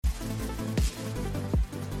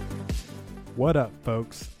What up,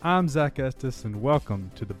 folks? I'm Zach Estes, and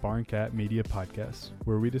welcome to the Barncat Media Podcast,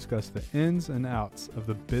 where we discuss the ins and outs of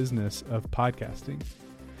the business of podcasting.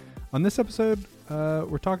 On this episode,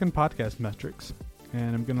 we're talking podcast metrics,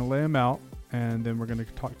 and I'm going to lay them out, and then we're going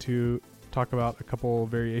to talk about a couple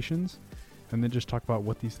variations, and then just talk about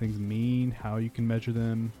what these things mean, how you can measure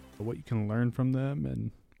them, what you can learn from them,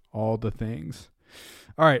 and all the things.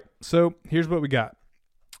 All right, so here's what we got.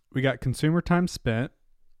 We got consumer time spent,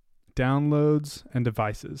 downloads, and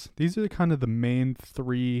devices. These are kind of the main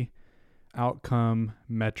three outcome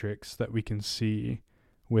metrics that we can see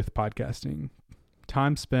with podcasting.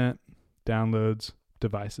 Time spent, downloads,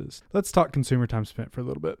 devices. Let's talk consumer time spent for a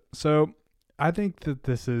little bit. So I think that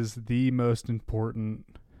this is the most important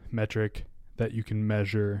metric that you can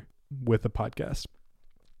measure with a podcast.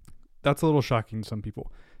 That's a little shocking to some people.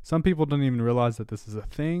 Some people don't even realize that this is a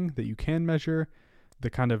thing that you can measure. The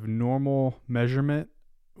kind of normal measurement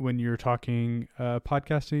when you're talking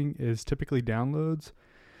podcasting is typically downloads.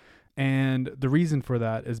 And the reason for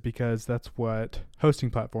that is because that's what hosting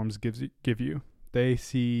platforms give you. They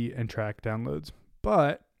see and track downloads.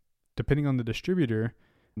 But depending on the distributor,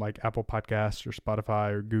 like Apple Podcasts or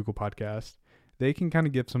Spotify or Google Podcasts, they can kind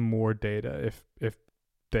of give some more data if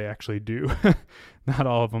they actually do. Not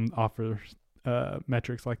all of them offer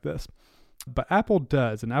metrics like this. But Apple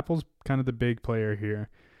does, and Apple's kind of the big player here.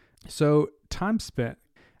 So time spent.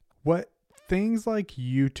 What things like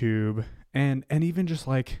YouTube and even just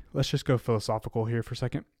like, let's just go philosophical here for a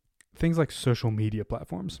second. Things like social media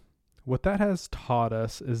platforms. What that has taught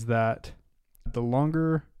us is that the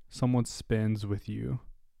longer someone spends with you,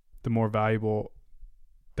 the more valuable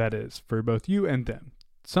that is for both you and them.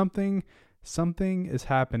 Something is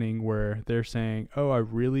happening where they're saying, oh, I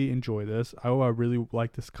really enjoy this. Oh, I really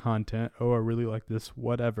like this content. Oh, I really like this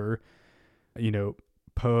whatever,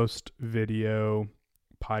 post, video,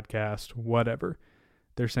 podcast, whatever.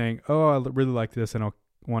 They're saying, oh, I really like this, and I'll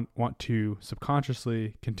want to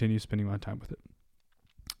subconsciously continue spending my time with it.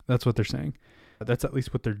 That's what they're saying. That's at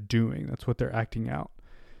least what they're doing. That's what they're acting out.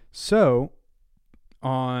 So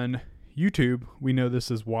on YouTube, we know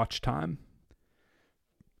this is watch time.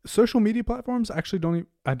 Social media platforms actually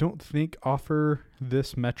I don't think offer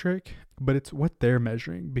this metric, but it's what they're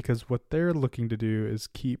measuring, because what they're looking to do is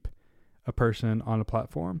keep a person on a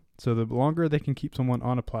platform. So the longer they can keep someone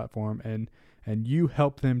on a platform, and you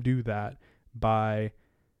help them do that by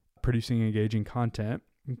producing engaging content,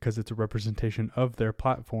 because it's a representation of their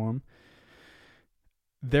platform,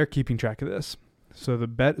 they're keeping track of this. So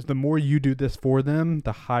the more you do this for them,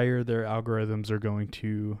 the higher their algorithms are going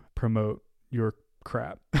to promote your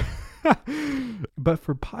crap. But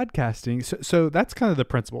for podcasting, so that's kind of the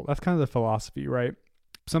principle. That's kind of the philosophy, right?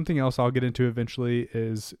 Something else I'll get into eventually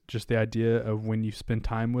is just the idea of when you spend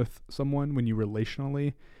time with someone, when you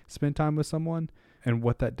relationally spend time with someone, and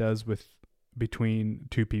what that does between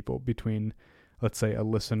two people, between, let's say, a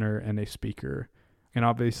listener and a speaker. And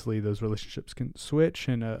obviously those relationships can switch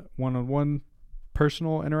in a one-on-one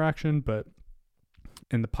personal interaction, but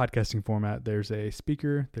in the podcasting format, there's a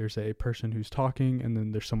speaker, there's a person who's talking, and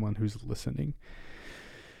then there's someone who's listening.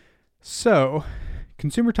 So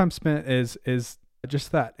consumer time spent is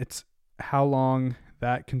just that. It's how long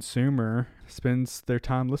that consumer spends their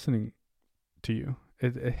time listening to you.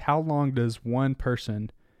 How long does one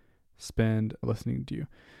person spend listening to you?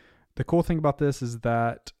 The cool thing about this is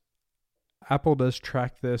that Apple does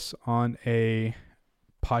track this on a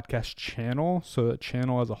podcast channel, so a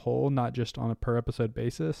channel as a whole, not just on a per episode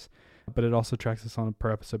basis, but it also tracks this on a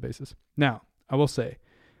per episode basis. Now, I will say,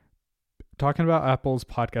 talking about Apple's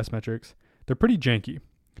podcast metrics, they're pretty janky,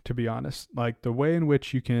 to be honest. Like the way in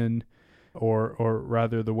which you can, or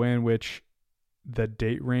rather the way in which the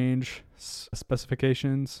date range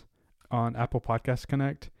specifications on Apple Podcast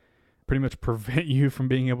Connect pretty much prevent you from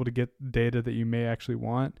being able to get data that you may actually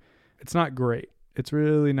want. It's not great. It's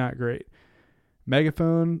really not great.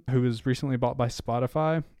 Megaphone, who was recently bought by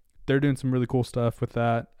Spotify, they're doing some really cool stuff with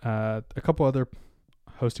that. A couple other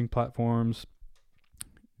hosting platforms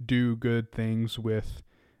do good things with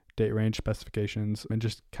date range specifications and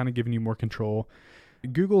just kind of giving you more control.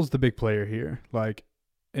 Google's the big player here, like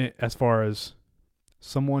as far as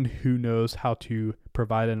someone who knows how to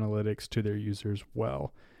provide analytics to their users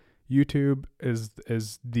well. YouTube is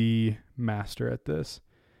the master at this,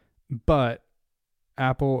 but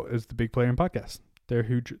Apple is the big player in podcasts. They're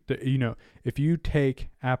huge. If you take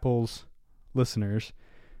Apple's listeners,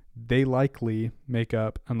 they likely make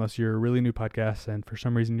up, unless you're a really new podcast and for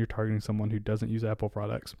some reason you're targeting someone who doesn't use Apple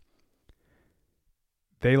products,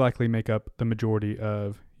 they likely make up the majority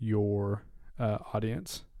of your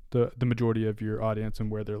audience, the majority of your audience and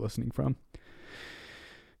where they're listening from.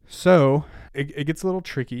 So it gets a little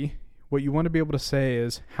tricky. What you want to be able to say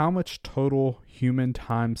is how much total human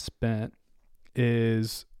time spent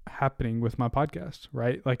is happening with my podcast,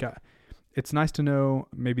 right? Like it's nice to know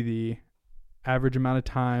maybe the average amount of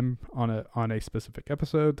time on a specific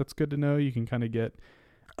episode. That's good to know. You can kind of get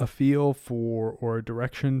a feel for or a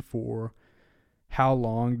direction for how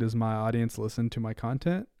long does my audience listen to my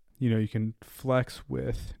content. You can flex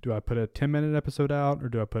with, do I put a 10-minute episode out or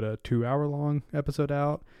do I put a 2-hour long episode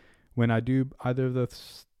out? When I do either of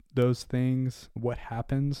those things, what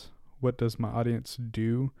happens? What does my audience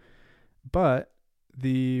do? But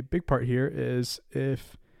the big part here is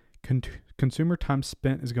if consumer time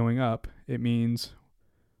spent is going up, it means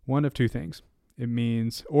one of two things. It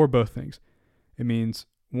means, or both things. It means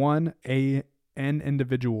one, an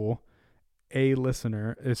individual, a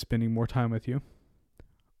listener is spending more time with you,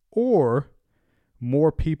 or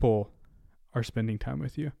more people are spending time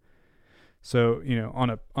with you. So, on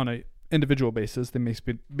a individual basis, they may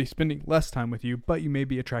be spending less time with you, but you may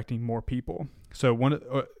be attracting more people. So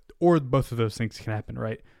or both of those things can happen,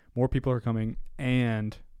 right? More people are coming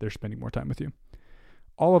and they're spending more time with you.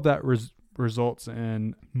 All of that results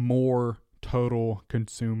in more total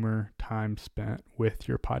consumer time spent with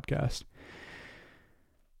your podcast.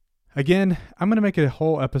 Again, I'm going to make a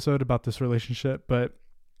whole episode about this relationship, but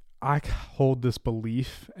I hold this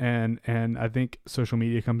belief, and I think social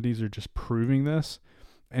media companies are just proving this,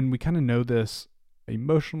 and we kind of know this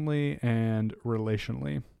emotionally and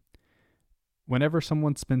relationally. Whenever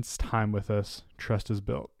someone spends time with us, trust is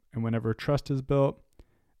built. And whenever trust is built,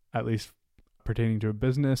 at least pertaining to a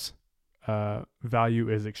business, value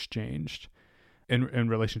is exchanged. In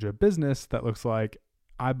relation to a business, that looks like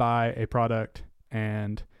I buy a product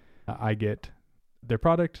and I get their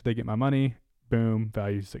product, they get my money, boom,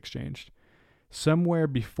 value is exchanged. Somewhere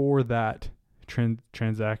before that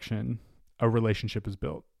transaction, a relationship is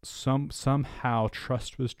built. Somehow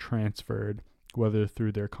trust was transferred, whether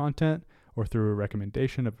through their content or through a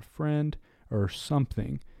recommendation of a friend or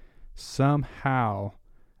something. Somehow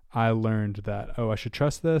I learned that, I should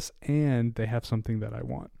trust this, and they have something that I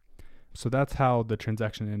want. So that's how the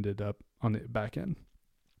transaction ended up on the back end.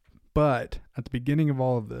 But at the beginning of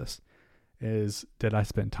all of this is, did I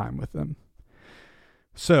spend time with them?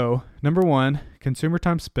 So, number one, consumer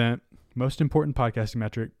time spent, most important podcasting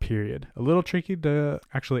metric, period. A little tricky to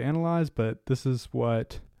actually analyze, but this is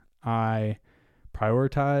what I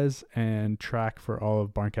prioritize and track for all of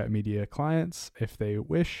Barncat Media clients if they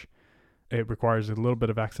wish. It requires a little bit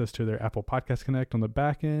of access to their Apple Podcast Connect on the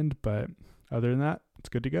back end, but other than that, it's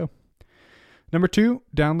good to go. Number two,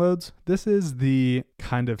 downloads. This is the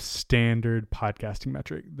kind of standard podcasting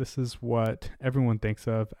metric. This is what everyone thinks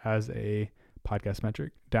of as a podcast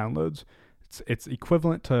metric, downloads. It's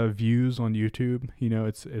equivalent to views on YouTube.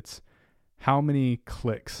 It's how many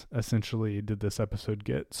clicks essentially did this episode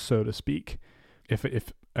get, so to speak.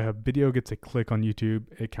 If a video gets a click on YouTube,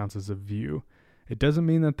 it counts as a view. It doesn't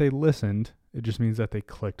mean that they listened. It just means that they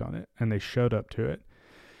clicked on it and they showed up to it.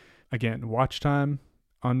 Again, watch time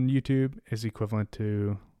on YouTube is equivalent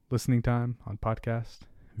to listening time on podcast.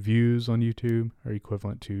 Views on YouTube are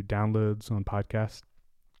equivalent to downloads on podcast.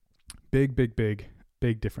 Big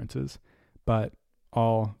differences, but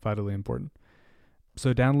all vitally important.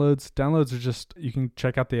 So downloads are just, you can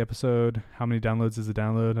check out the episode. How many downloads is a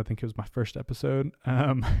download? I think it was my first episode.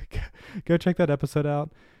 Go check that episode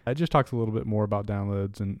out. It just talks a little bit more about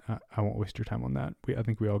downloads, and I won't waste your time on that. I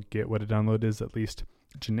think we all get what a download is, at least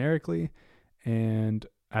generically. And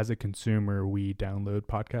as a consumer, we download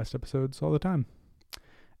podcast episodes all the time.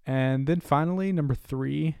 And then finally, number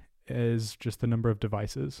three is just the number of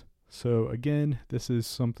devices. So again, this is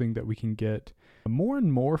something that we can get more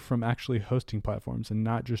and more from actually hosting platforms and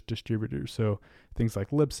not just distributors. So things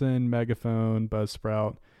like Libsyn, Megaphone,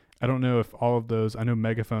 Buzzsprout. I don't know if all of those, I know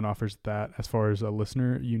Megaphone offers that as far as a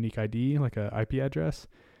listener unique ID, like a IP address,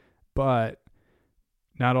 but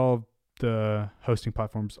not all of the hosting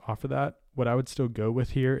platforms offer that. What I would still go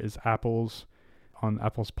with here is Apple's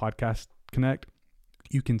Podcast Connect.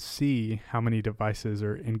 You can see how many devices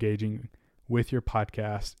are engaging with your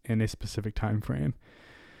podcast in a specific time frame.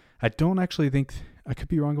 I don't actually think, I could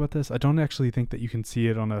be wrong about this, I don't actually think that you can see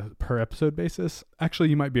it on a per episode basis. Actually,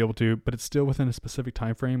 you might be able to, but it's still within a specific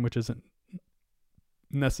time frame, which isn't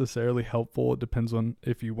necessarily helpful. It depends on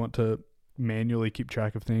if you want to manually keep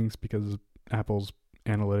track of things, because Apple's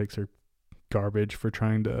analytics are garbage for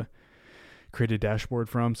trying to create a dashboard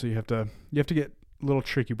from. So you have to get a little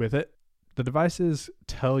tricky with it. The devices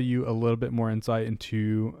tell you a little bit more insight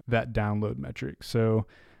into that download metric. So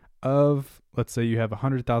let's say you have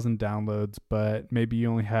 100,000 downloads, but maybe you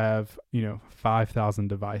only have, 5,000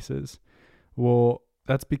 devices. Well,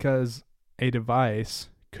 That's because a device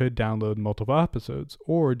could download multiple episodes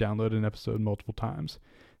or download an episode multiple times.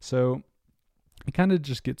 So it kind of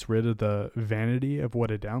just gets rid of the vanity of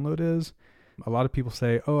what a download is. A lot of people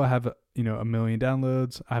say, oh, I have, a million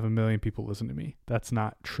downloads. I have 1 million people listen to me. That's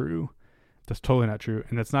not true. That's totally not true.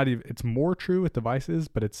 And that's not even, it's more true with devices,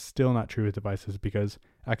 but it's still not true with devices because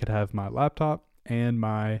I could have my laptop and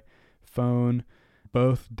my phone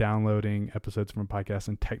both downloading episodes from a podcast,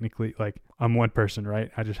 and technically, like, I'm one person, right?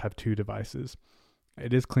 I just have 2 devices.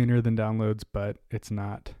 It is cleaner than downloads, but it's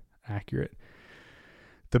not accurate.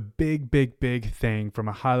 The big thing from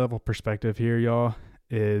a high level perspective here, y'all,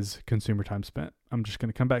 is consumer time spent. I'm just going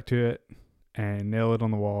to come back to it and nail it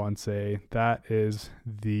on the wall and say that is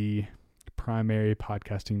the primary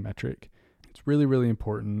podcasting metric. It's really, really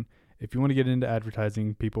important. If you want to get into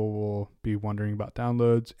advertising, people will be wondering about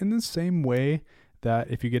downloads in the same way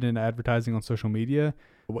that if you get into advertising on social media,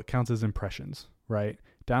 what counts as impressions, right?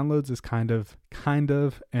 Downloads is kind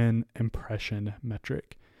of an impression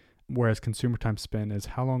metric, whereas consumer time spent is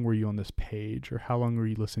how long were you on this page, or how long were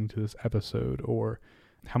you listening to this episode, or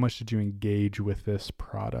how much did you engage with this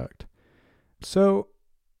product? So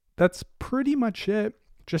that's pretty much it.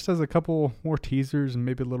 Just as a couple more teasers and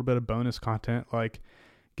maybe a little bit of bonus content, like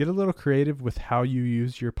get a little creative with how you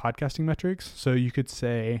use your podcasting metrics. So you could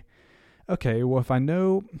say, okay, well, if I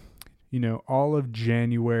know, all of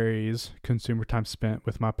January's consumer time spent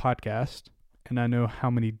with my podcast, and I know how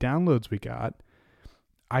many downloads we got,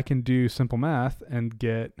 I can do simple math and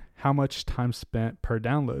get how much time spent per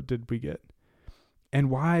download did we get. And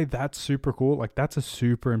why that's super cool, like that's a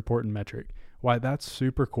super important metric. Why that's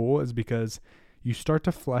super cool is because you start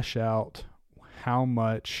to flesh out how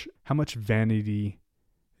much vanity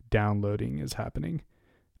downloading is happening,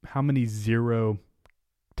 how many 0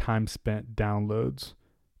 time spent downloads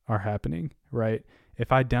are happening, right?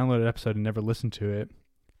 If I download an episode and never listen to it,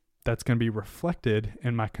 that's going to be reflected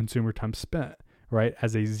in my consumer time spent, right?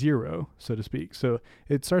 As a 0, so to speak. So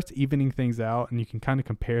it starts evening things out, and you can kind of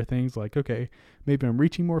compare things like, okay, maybe I'm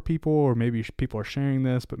reaching more people, or maybe people are sharing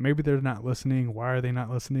this, but maybe they're not listening. Why are they not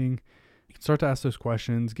listening? You can start to ask those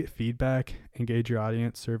questions, get feedback, engage your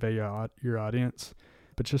audience, survey your audience,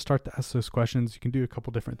 but just start to ask those questions. You can do a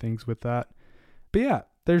couple different things with that. But yeah,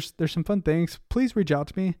 there's some fun things. Please reach out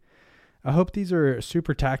to me. I hope these are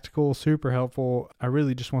super tactical, super helpful. I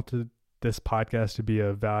really just wanted this podcast to be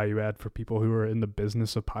a value add for people who are in the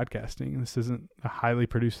business of podcasting. This isn't a highly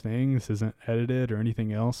produced thing. This isn't edited or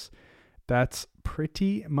anything else. That's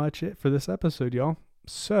pretty much it for this episode, y'all.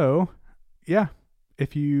 So yeah,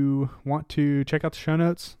 if you want to check out the show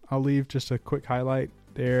notes, I'll leave just a quick highlight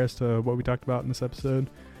there as to what we talked about in this episode.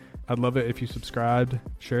 I'd love it if you subscribed,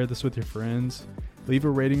 share this with your friends, leave a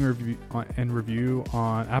rating and review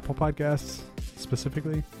on Apple Podcasts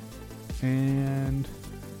specifically. And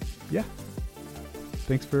yeah,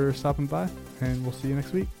 thanks for stopping by, and we'll see you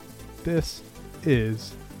next week. This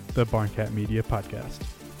is the Barncat Media Podcast.